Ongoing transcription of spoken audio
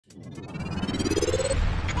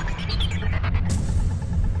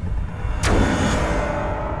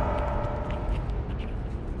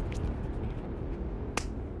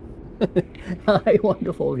Hi,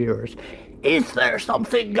 wonderful viewers. Is there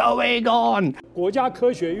something going on? 国家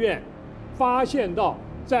科学院发现到，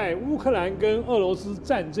在乌克兰跟俄罗斯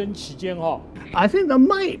战争期间，I think there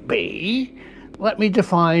might be. Let me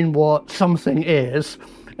define what something is,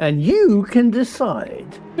 and you can decide.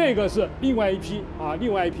 那个是另外一批啊，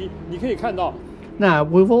另外一批，你可以看到。Now,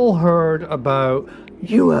 we've all heard about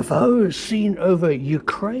UFOs seen over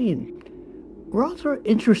Ukraine. Rather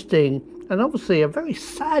interesting, and obviously a very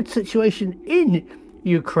sad situation in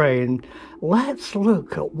Ukraine. Let's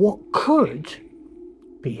look at what could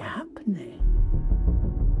be happening.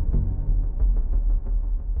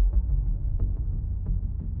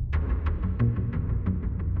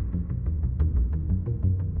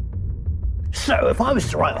 So if I was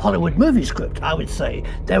to write a Hollywood movie script, I would say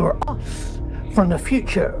there were us from the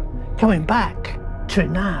future coming back to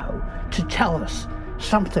now to tell us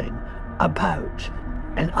something about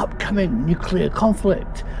an upcoming nuclear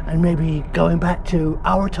conflict, and maybe going back to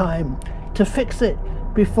our time to fix it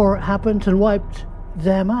before it happened and wiped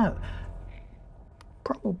them out.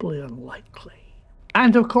 Probably unlikely.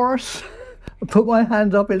 And of course, I put my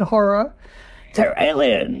hand up in horror. They're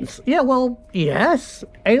aliens. Yeah, well, yes,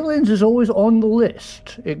 aliens is always on the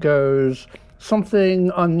list. It goes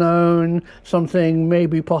something unknown, something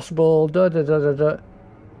maybe possible,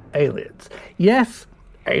 aliens. Yes,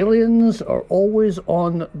 aliens are always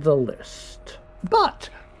on the list. But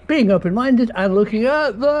being open-minded and looking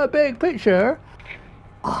at the big picture,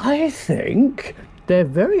 I think they're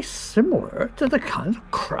very similar to the kind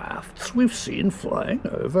of crafts we've seen flying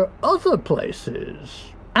over other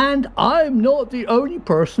places. And I'm not the only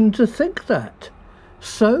person to think that.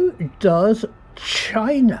 So does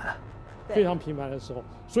China. 非常频繁的时候，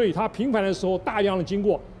所以它频繁的时候大量的经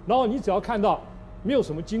过，然后你只要看到没有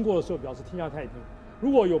什么经过的时候，表示天下太平。如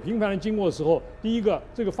果有频繁的经过的时候，第一个，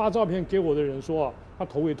这个发照片给我的人说他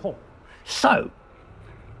头会痛。So,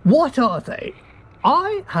 what are they?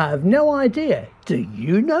 I have no idea. Do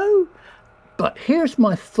you know? But here's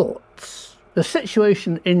my thoughts. The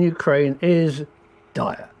situation in Ukraine is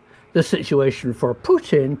dire. The situation for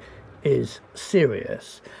Putin is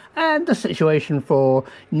serious. And the situation for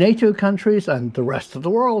NATO countries and the rest of the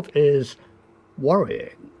world is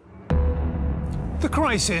worrying. The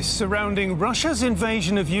crisis surrounding Russia's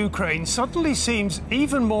invasion of Ukraine suddenly seems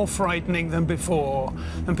even more frightening than before,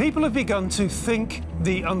 and people have begun to think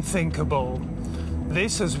the unthinkable.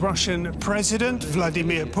 This as Russian President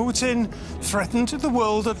Vladimir Putin threatened the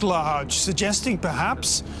world at large, suggesting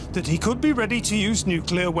perhaps that he could be ready to use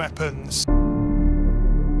nuclear weapons.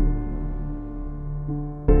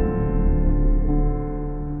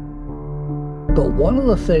 But one of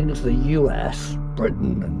the things the US,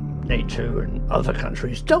 Britain and NATO and other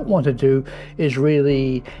countries don't want to do is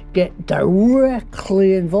really get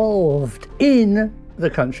directly involved in the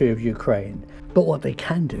country of Ukraine. But what they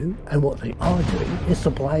can do, and what they are doing, is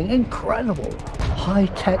supplying incredible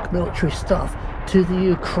high-tech military stuff to the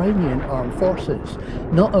Ukrainian armed forces,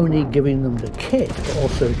 not only giving them the kit, but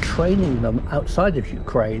also training them outside of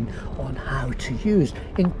Ukraine on how to use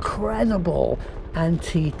incredible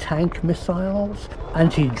anti-tank missiles,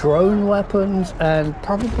 anti-drone weapons, and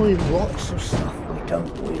probably lots of stuff we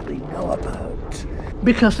don't really know about.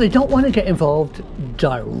 Because they don't want to get involved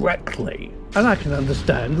directly. And I can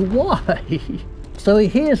understand why. So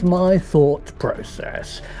here's my thought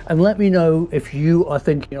process, and let me know if you are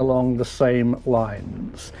thinking along the same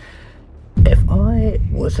lines. If I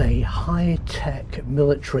was a high-tech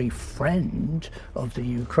military friend of the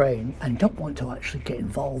Ukraine and don't want to actually get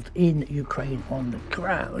involved in Ukraine on the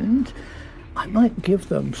ground, I might give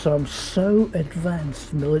them some so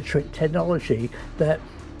advanced military technology that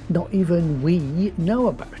not even we know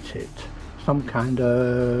about it. Some kind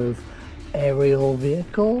of aerial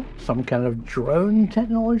vehicle, some kind of drone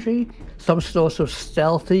technology, some sort of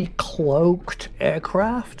stealthy cloaked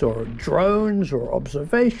aircraft or drones or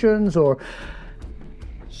observations or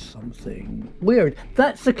something weird.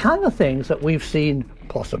 That's the kind of things that we've seen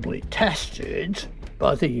possibly tested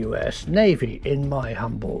by the US Navy, in my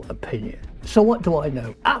humble opinion. So what do I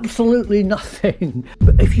know? Absolutely nothing.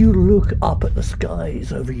 But if you look up at the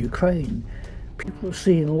skies over Ukraine, people are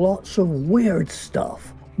seeing lots of weird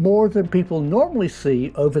stuff, more than people normally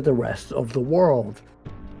see over the rest of the world.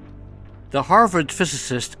 The Harvard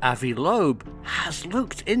physicist Avi Loeb has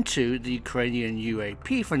looked into the Ukrainian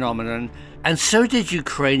UAP phenomenon, and so did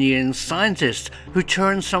Ukrainian scientists who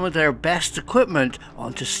turned some of their best equipment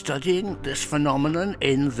onto studying this phenomenon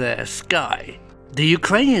in their sky. The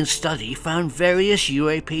Ukrainian study found various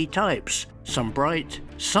UAP types, some bright,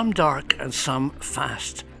 some dark, and some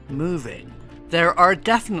fast moving. There are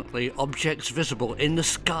definitely objects visible in the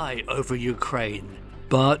sky over Ukraine.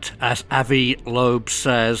 But as Avi Loeb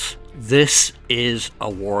says, this is a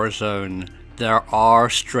war zone. There are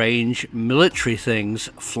strange military things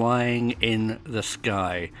flying in the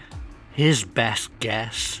sky. His best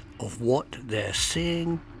guess of what they're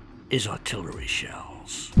seeing is artillery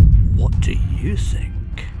shells. What do you think?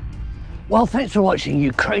 Well, thanks for watching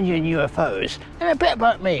Ukrainian UFOs. And a bit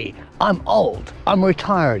about me. I'm old, I'm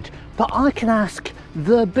retired, but I can ask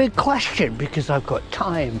the big question because I've got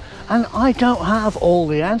time and I don't have all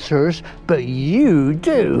the answers, but you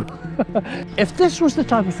do. If this was the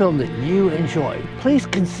type of film that you enjoy, please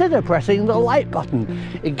consider pressing the like button.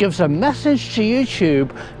 It gives a message to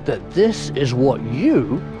YouTube that this is what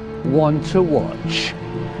you want to watch.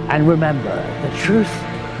 And remember, the truth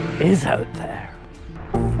is out there.